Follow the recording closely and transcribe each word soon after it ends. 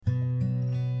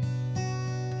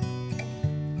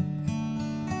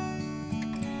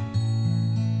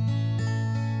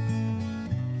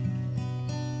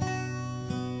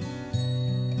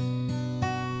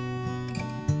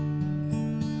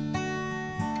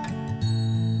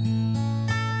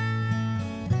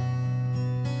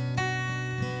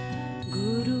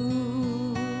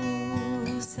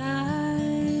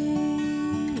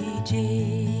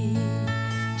Jai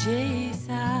Jai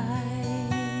Sai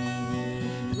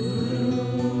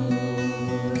Guru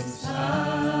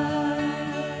Sai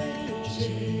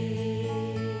Jai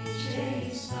Jai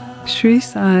Sai. Sri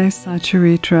Sai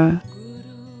Satcharitra,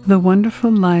 The Wonderful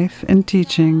Life and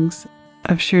Teachings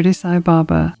of Shirdi Sai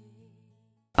Baba,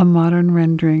 a modern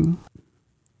rendering.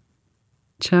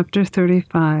 Chapter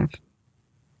 35.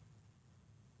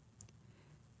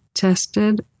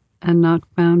 Tested and not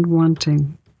found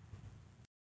wanting.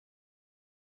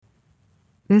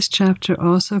 This chapter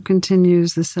also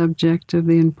continues the subject of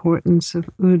the importance of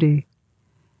Udi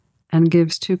and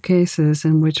gives two cases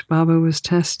in which Baba was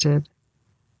tested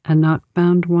and not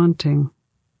found wanting.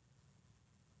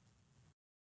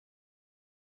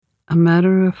 A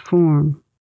matter of form.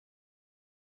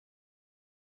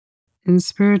 In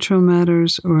spiritual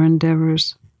matters or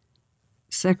endeavors,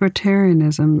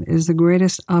 sectarianism is the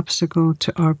greatest obstacle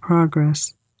to our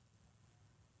progress.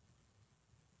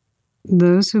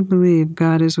 Those who believe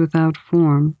God is without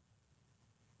form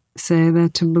say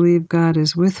that to believe God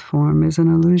is with form is an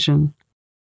illusion,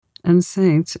 and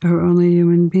saints are only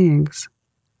human beings.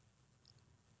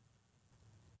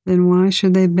 Then why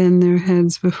should they bend their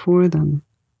heads before them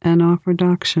and offer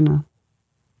dakshina?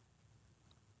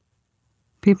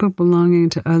 People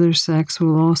belonging to other sects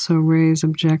will also raise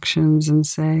objections and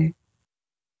say,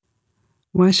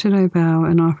 "Why should I bow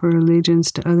and offer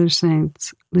allegiance to other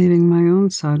saints, leaving my own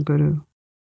Sadguru?"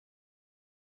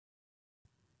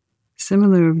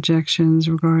 Similar objections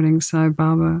regarding Sai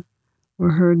Baba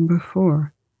were heard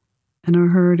before and are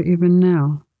heard even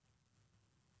now.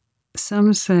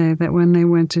 Some say that when they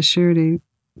went to Shirdi,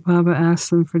 Baba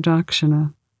asked them for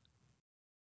dakshina.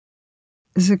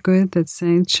 Is it good that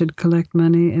saints should collect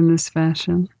money in this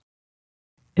fashion?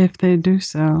 If they do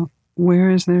so, where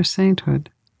is their sainthood?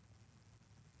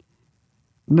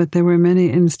 But there were many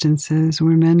instances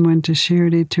where men went to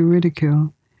Shirdi to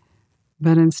ridicule,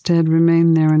 but instead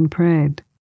remained there and prayed.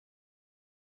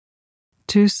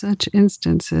 Two such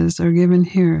instances are given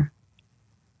here.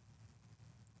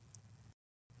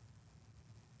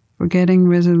 Forgetting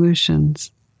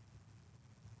resolutions.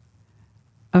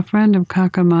 A friend of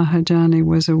Kaka Mahajani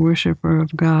was a worshipper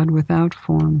of God without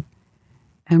form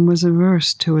and was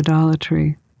averse to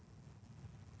idolatry.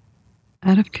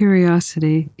 Out of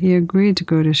curiosity, he agreed to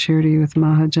go to Shirdi with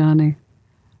Mahajani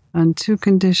on two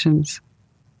conditions: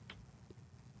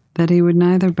 that he would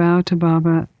neither bow to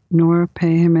Baba nor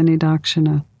pay him any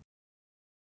dakshina.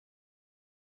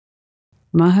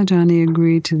 Mahajani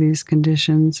agreed to these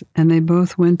conditions, and they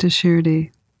both went to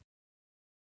Shirdi.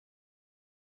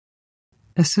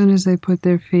 As soon as they put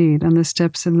their feet on the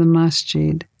steps of the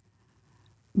masjid,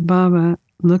 Baba,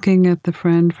 looking at the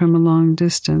friend from a long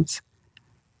distance,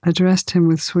 addressed him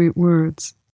with sweet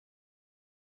words.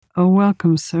 "Oh,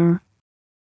 welcome, sir."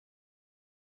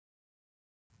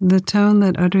 The tone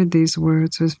that uttered these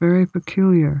words was very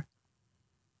peculiar.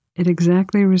 It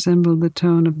exactly resembled the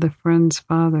tone of the friend's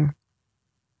father.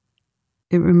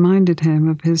 It reminded him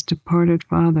of his departed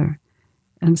father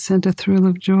and sent a thrill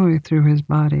of joy through his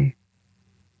body.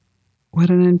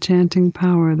 What an enchanting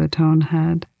power the tone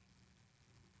had.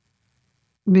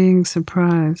 Being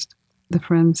surprised, the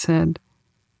friend said,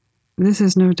 "This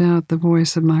is no doubt the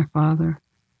voice of my father."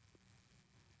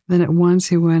 Then at once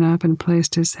he went up and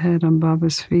placed his head on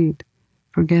Baba's feet,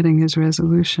 forgetting his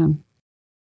resolution.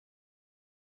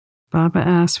 Baba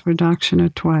asked for dakshina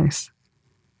twice,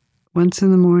 once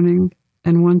in the morning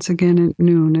and once again at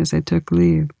noon as they took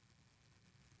leave.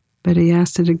 But he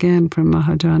asked it again from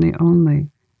Mahajani only,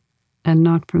 and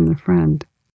not from the friend.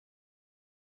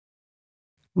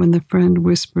 When the friend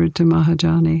whispered to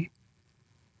Mahajani,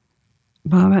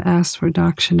 "Baba asked for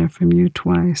dakshina from you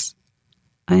twice.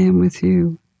 I am with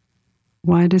you.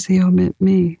 Why does he omit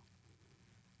me?"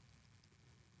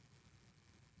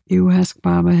 "You ask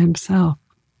Baba himself,"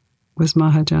 was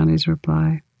Mahajani's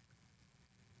reply.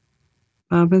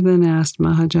 Baba then asked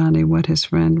Mahajani what his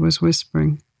friend was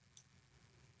whispering.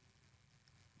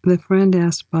 The friend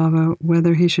asked Baba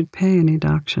whether he should pay any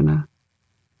dakshina.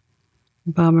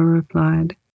 Baba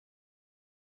replied,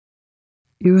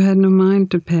 "You had no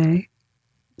mind to pay,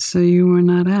 so you were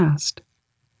not asked.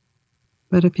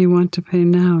 But if you want to pay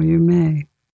now, you may."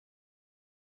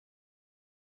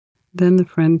 Then the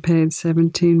friend paid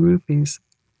 17 rupees,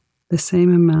 the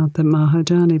same amount that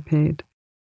Mahajani paid.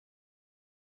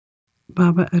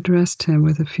 Baba addressed him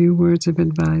with a few words of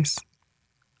advice.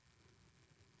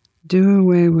 "Do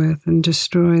away with and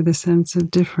destroy the sense of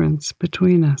difference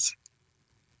between us,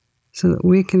 so that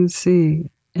we can see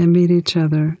and meet each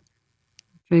other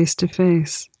face to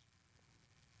face."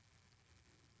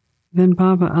 Then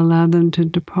Baba allowed them to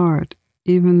depart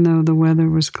even though the weather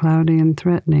was cloudy and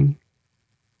threatening.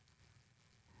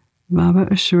 Baba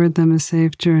assured them a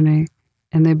safe journey,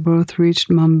 and they both reached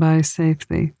Mumbai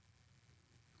safely.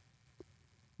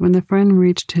 When the friend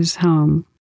reached his home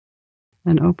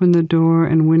and opened the door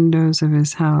and windows of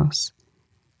his house,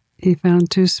 he found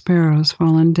 2 sparrows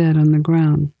fallen dead on the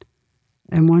ground,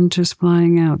 and one just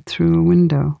flying out through a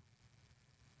window.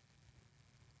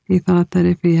 He thought that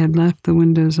if he had left the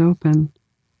windows open,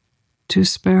 2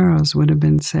 sparrows would have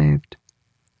been saved.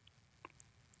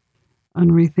 On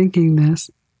rethinking this,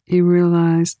 he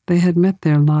realized they had met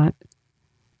their lot,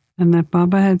 and that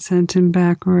Baba had sent him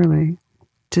back early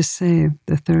to save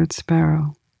the 3rd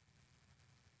sparrow.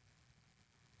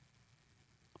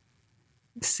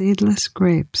 Seedless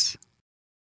grapes.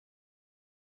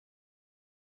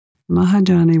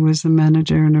 Mahajani was the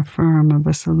manager in a firm of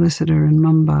a solicitor in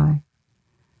Mumbai.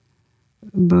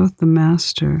 Both the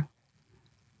master,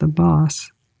 the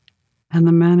boss, and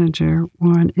the manager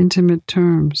were on intimate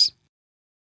terms.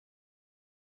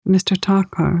 Mr.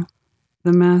 Thakur,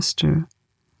 the master,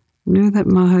 knew that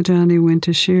Mahajani went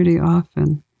to Shirdi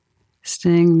often,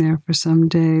 staying there for some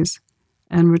days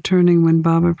and returning when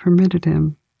Baba permitted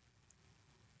him.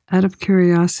 Out of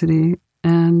curiosity,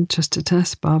 and just to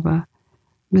test Baba,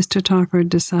 Mr. Thakur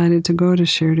decided to go to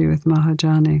Shirdi with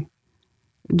Mahajani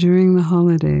during the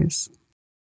holidays.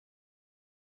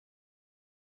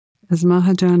 As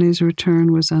Mahajani's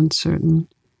return was uncertain,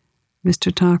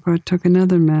 Mr. Thakur took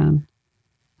another man,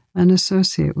 an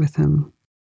associate with him.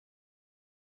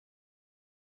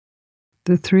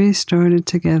 The 3 started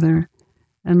together,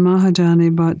 and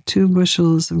Mahajani bought 2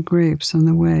 bushels of grapes on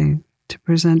the way to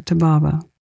present to Baba.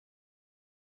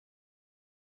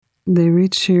 They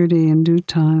reached Shirdi in due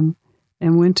time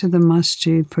and went to the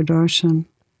masjid for darshan.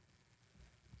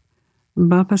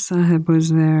 Baba Sahib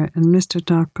was there, and Mr.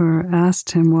 Thakur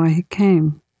asked him why he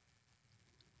came.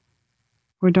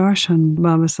 For darshan,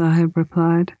 Baba Sahib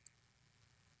replied.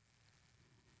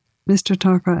 Mr.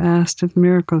 Thakur asked if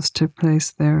miracles took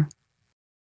place there.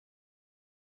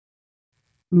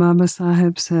 Baba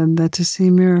Sahib said that to see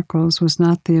miracles was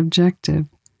not the objective,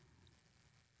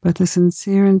 but the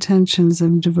sincere intentions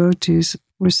of devotees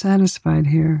were satisfied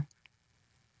here.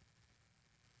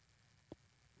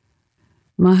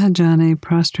 Mahajani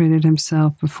prostrated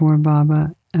himself before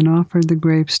Baba and offered the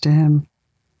grapes to him.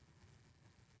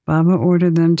 Baba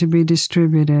ordered them to be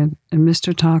distributed, and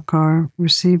Mr. Thakur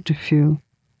received a few.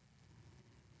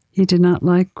 He did not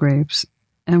like grapes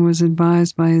and was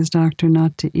advised by his doctor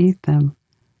not to eat them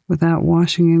without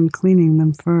washing and cleaning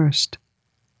them first.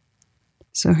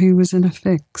 So he was in a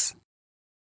fix.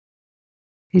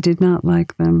 He did not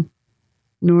like them,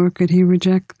 nor could he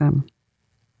reject them.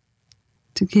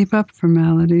 To keep up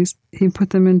formalities, he put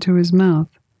them into his mouth,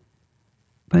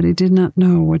 but he did not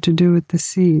know what to do with the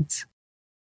seeds.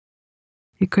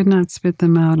 He could not spit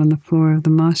them out on the floor of the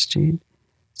masjid,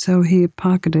 so he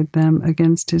pocketed them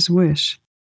against his wish.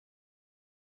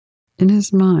 In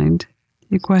his mind,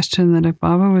 he questioned that if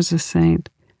Baba was a saint,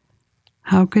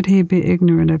 how could he be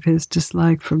ignorant of his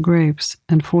dislike for grapes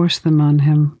and force them on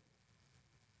him?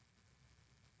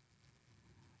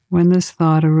 When this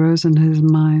thought arose in his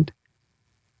mind,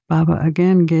 Baba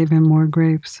again gave him more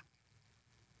grapes.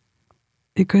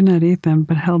 He could not eat them,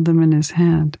 but held them in his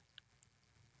hand.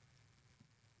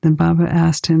 Then Baba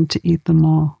asked him to eat them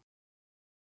all.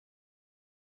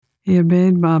 He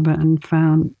obeyed Baba and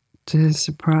found, to his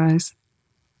surprise,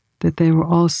 that they were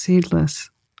all seedless.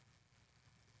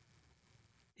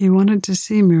 He wanted to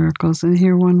see miracles, and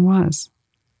here one was.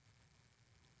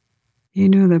 He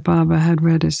knew that Baba had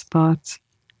read his thoughts,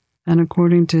 and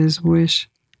according to his wish,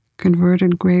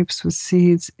 converted grapes with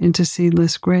seeds into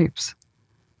seedless grapes.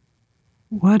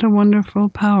 What a wonderful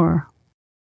power!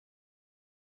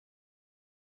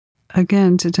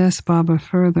 Again, to test Baba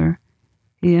further,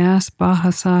 he asked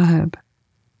Baba Sahib,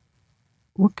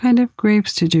 "What kind of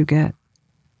grapes did you get?"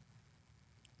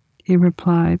 He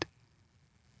replied,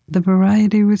 "The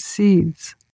variety with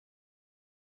seeds."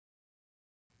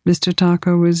 Mr.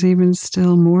 Thakur was even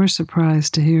still more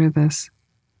surprised to hear this.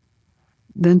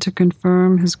 Then, to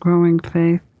confirm his growing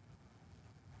faith,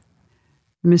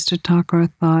 Mr. Thakur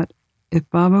thought if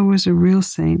Baba was a real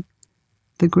saint,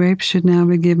 the grapes should now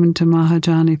be given to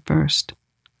Mahajani first.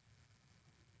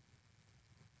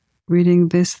 Reading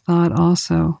this thought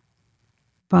also,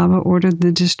 Baba ordered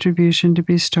the distribution to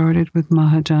be started with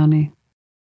Mahajani.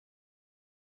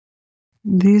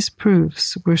 These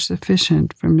proofs were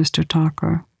sufficient for Mr.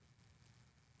 Thakur.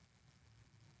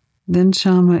 Then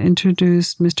Shyama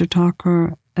introduced Mr.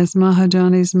 Thakur as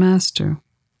Mahajani's master,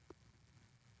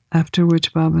 after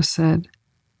which Baba said,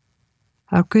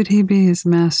 "How could he be his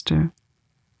master?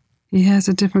 He has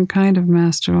a different kind of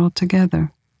master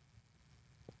altogether.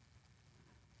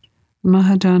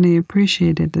 Mahajani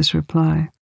appreciated this reply.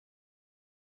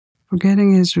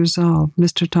 Forgetting his resolve,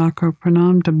 Mr. Thakur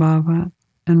pranamed to Baba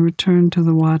and returned to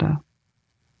the wada.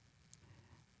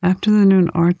 After the noon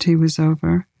arti was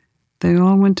over, they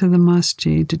all went to the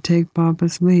masjid to take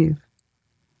Baba's leave.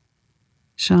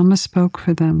 Shama spoke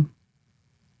for them.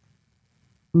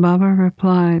 Baba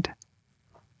replied,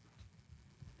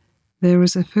 "There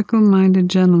was a fickle-minded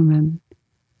gentleman.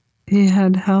 He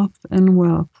had health and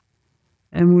wealth,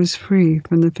 and was free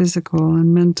from the physical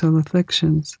and mental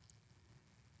afflictions.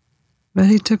 But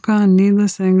he took on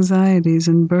needless anxieties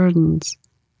and burdens,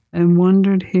 and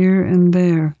wandered here and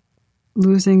there,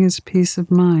 losing his peace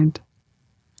of mind.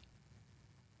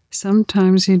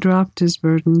 Sometimes he dropped his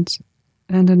burdens,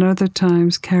 and at other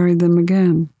times carried them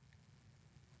again.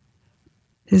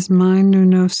 His mind knew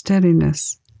no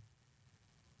steadiness.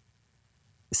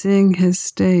 Seeing his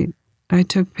state, I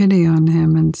took pity on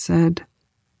him and said,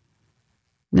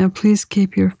 'Now please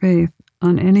keep your faith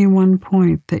on any one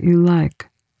point that you like.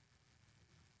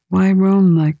 Why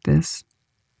roam like this?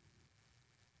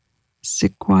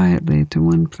 Stick quietly to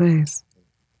one place.'"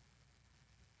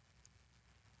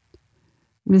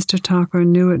 Mr. Thakur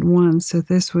knew at once that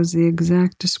this was the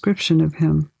exact description of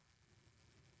him.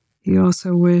 He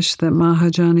also wished that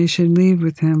Mahajani should leave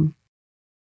with him,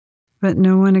 but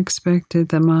no one expected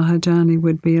that Mahajani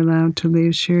would be allowed to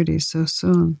leave Shirdi so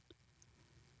soon.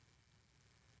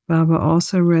 Baba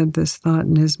also read this thought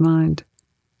in his mind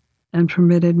and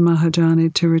permitted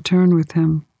Mahajani to return with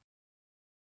him.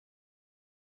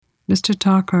 Mr.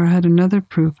 Thakur had another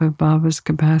proof of Baba's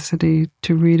capacity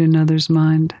to read another's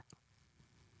mind.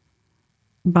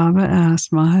 Baba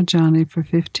asked Mahajani for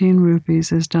 15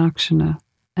 rupees as dakshina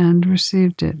and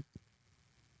received it.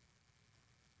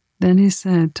 Then he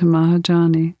said to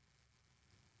Mahajani,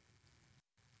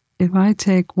 "If I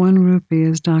take 1 rupee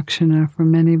as dakshina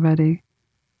from anybody,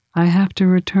 I have to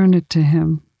return it to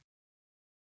him.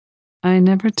 I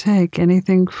never take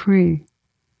anything free.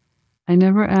 I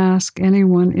never ask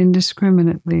anyone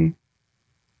indiscriminately.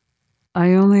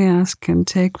 I only ask and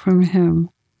take from him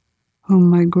whom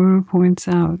my Guru points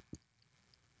out.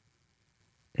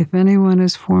 If anyone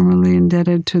is formally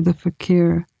indebted to the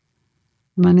fakir,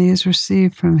 money is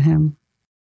received from him.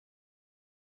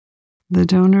 The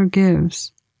donor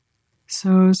gives,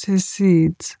 sows his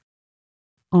seeds,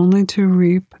 only to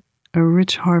reap a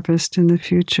rich harvest in the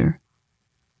future.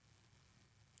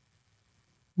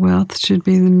 Wealth should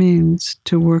be the means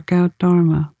to work out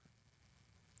dharma.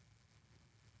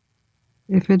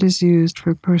 If it is used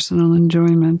for personal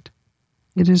enjoyment,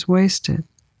 it is wasted.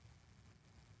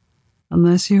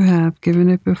 Unless you have given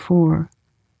it before,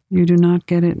 you do not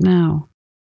get it now.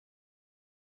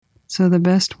 So the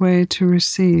best way to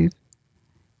receive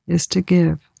is to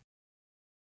give.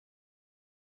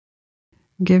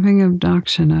 Giving of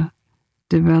dakshina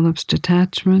develops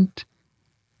detachment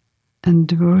and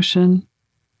devotion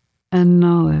and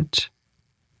knowledge.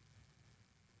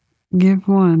 Give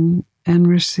 1 and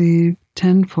receive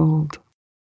 10-fold.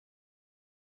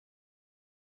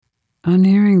 On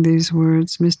hearing these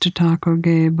words, Mr. Thakur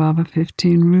gave Baba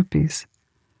 15 rupees,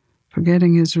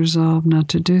 forgetting his resolve not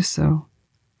to do so.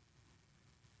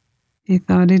 He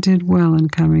thought he did well in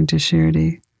coming to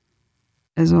Shirdi,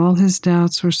 as all his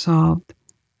doubts were solved,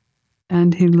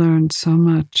 and he learned so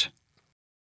much.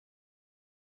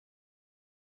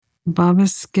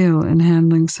 Baba's skill in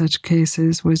handling such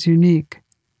cases was unique.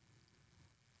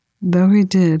 Though he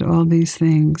did all these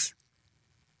things,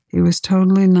 he was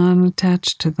totally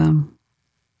non-attached to them.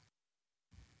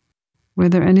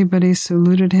 Whether anybody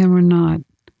saluted him or not,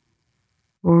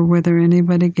 or whether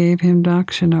anybody gave him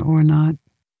dakshina or not,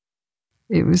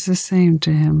 it was the same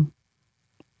to him.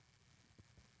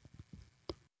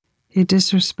 He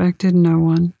disrespected no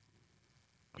one.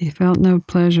 He felt no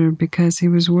pleasure because he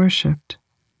was worshipped,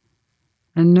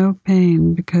 and no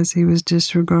pain because he was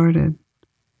disregarded.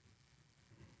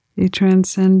 He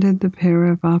transcended the pair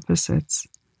of opposites,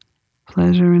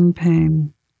 pleasure and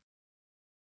pain.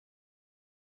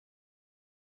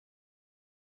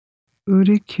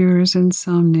 Udi cures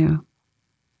insomnia.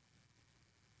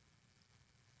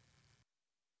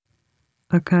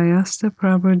 A Kayastha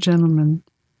Prabhu gentleman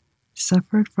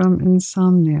suffered from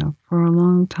insomnia for a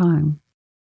long time.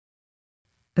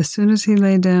 As soon as he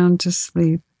lay down to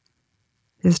sleep,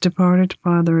 his departed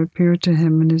father appeared to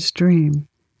him in his dream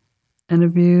and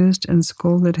abused and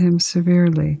scolded him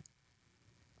severely.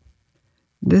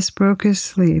 This broke his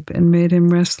sleep and made him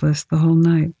restless the whole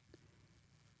night.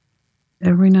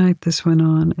 Every night this went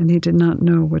on, and he did not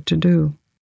know what to do.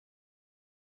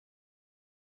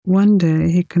 One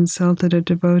day he consulted a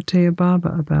devotee of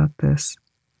Baba about this.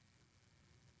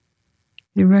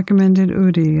 He recommended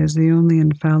Udi as the only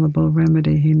infallible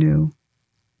remedy he knew.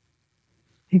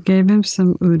 He gave him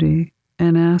some Udi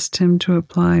and asked him to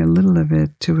apply a little of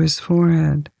it to his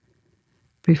forehead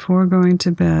before going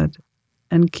to bed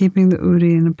and keeping the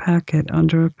Udi in a packet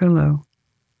under a pillow.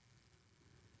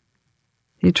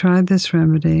 He tried this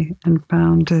remedy and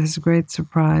found, to his great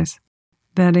surprise,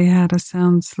 that he had a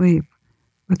sound sleep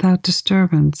without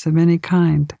disturbance of any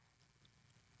kind.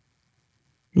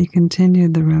 He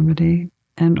continued the remedy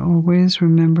and always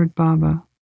remembered Baba.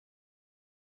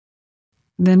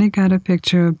 Then he got a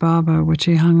picture of Baba which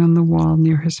he hung on the wall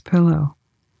near his pillow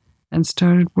and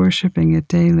started worshipping it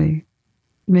daily,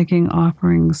 making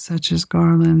offerings such as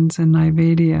garlands and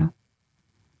naivedya.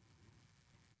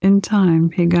 In time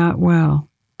he got well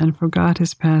and forgot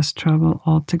his past trouble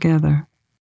altogether.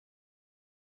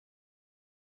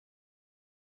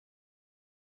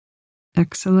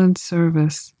 Excellent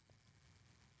service.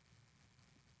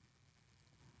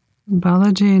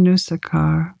 Balaji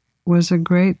Nusakar was a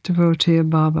great devotee of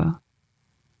Baba.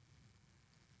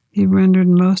 He rendered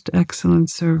most excellent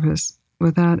service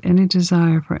without any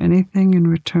desire for anything in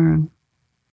return.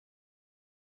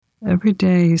 Every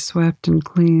day he swept and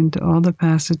cleaned all the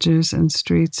passages and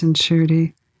streets in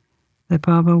Shirdi that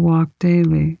Baba walked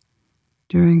daily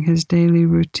during his daily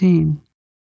routine.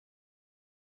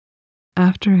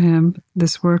 After him,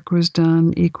 this work was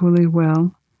done equally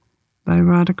well by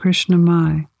Radhakrishna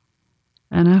Mai,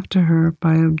 and after her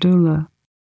by Abdullah.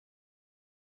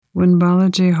 When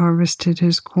Balaji harvested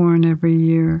his corn every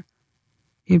year,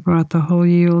 he brought the whole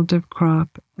yield of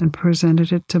crop and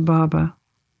presented it to Baba.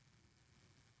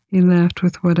 He left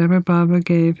with whatever Baba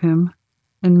gave him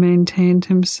and maintained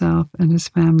himself and his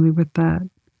family with that.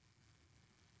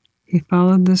 He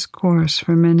followed this course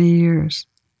for many years,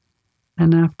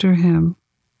 and after him,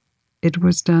 it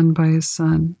was done by his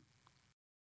son.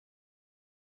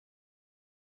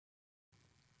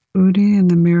 Udi and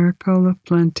the Miracle of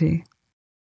Plenty.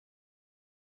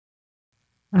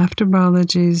 After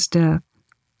Balaji's death,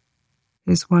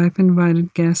 his wife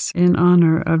invited guests in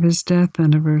honor of his death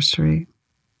anniversary.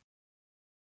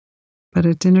 But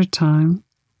at dinner time,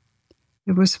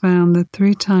 it was found that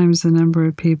 3 times the number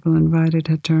of people invited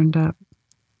had turned up.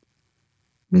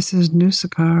 Mrs.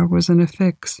 Nusakar was in a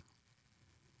fix.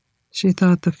 She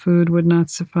thought the food would not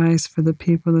suffice for the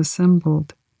people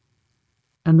assembled,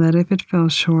 and that if it fell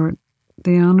short,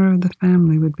 the honor of the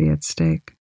family would be at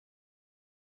stake.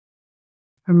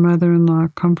 Her mother-in-law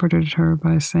comforted her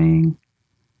by saying,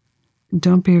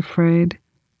 "Don't be afraid.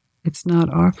 It's not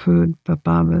our food, but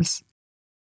Baba's.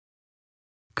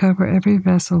 Cover every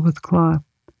vessel with cloth,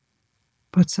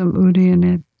 put some udi in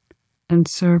it, and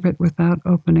serve it without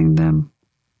opening them.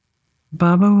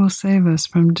 Baba will save us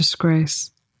from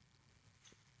disgrace."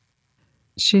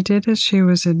 She did as she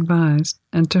was advised,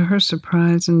 and to her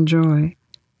surprise and joy,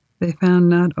 they found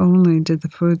not only did the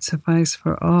food suffice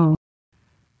for all,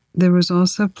 there was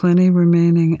also plenty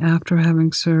remaining after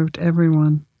having served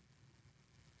everyone.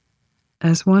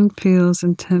 As one feels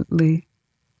intently,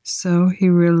 so he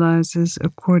realizes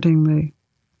accordingly,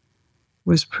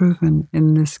 was proven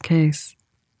in this case.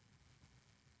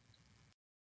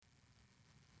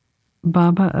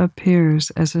 Baba appears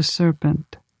as a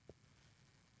serpent.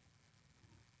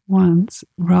 Once,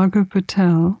 Raghu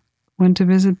Patel went to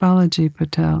visit Balaji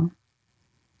Patel.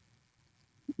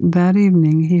 That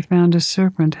evening he found a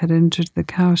serpent had entered the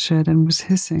cowshed and was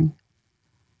hissing.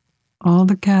 All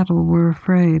the cattle were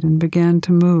afraid and began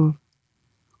to move.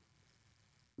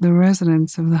 The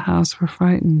residents of the house were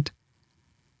frightened,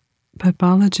 but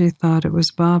Balaji thought it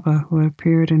was Baba who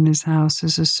appeared in his house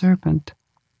as a serpent.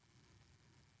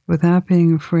 Without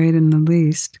being afraid in the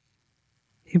least,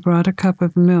 he brought a cup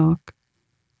of milk,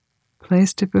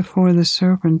 placed it before the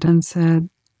serpent, and said,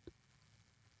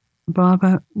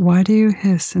 "Baba, why do you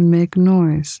hiss and make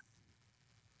noise?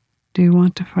 Do you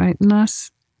want to frighten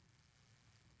us?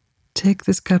 Take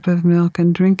this cup of milk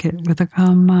and drink it with a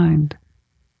calm mind."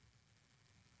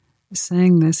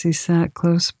 Saying this, he sat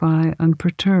close by,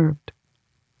 unperturbed.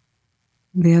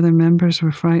 The other members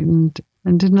were frightened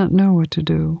and did not know what to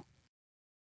do.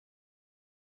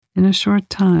 In a short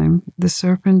time, the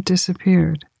serpent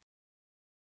disappeared.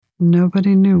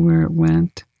 Nobody knew where it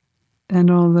went, and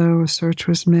although a search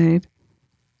was made,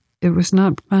 it was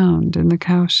not found in the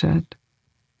cowshed.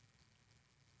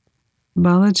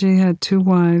 Balaji had 2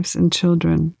 wives and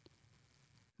children,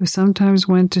 who sometimes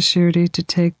went to Shirdi to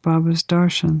take Baba's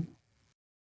darshan.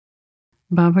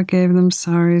 Baba gave them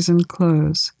saris and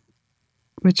clothes,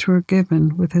 which were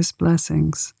given with his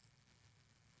blessings.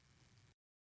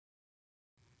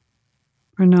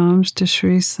 Pranams to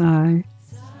Sri Sai.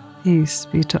 Peace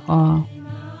be to all.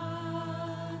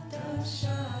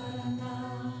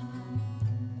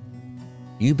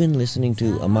 You've been listening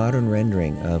to a modern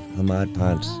rendering of Hamad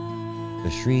Pant's The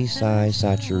Sri Sai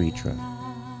Satcharitra,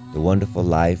 The Wonderful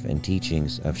Life and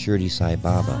Teachings of Shirdi Sai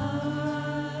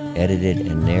Baba, edited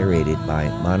and narrated by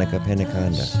Monica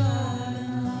Penacanda.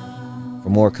 For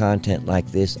more content like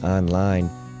this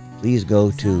online, please go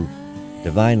to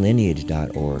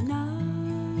divinelineage.org,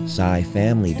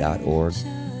 SaiFamily.org,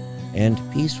 and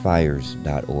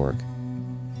peacefires.org.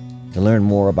 To learn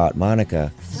more about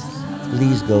Monica,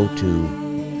 please go to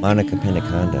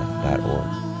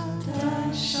monicapenacanda.org.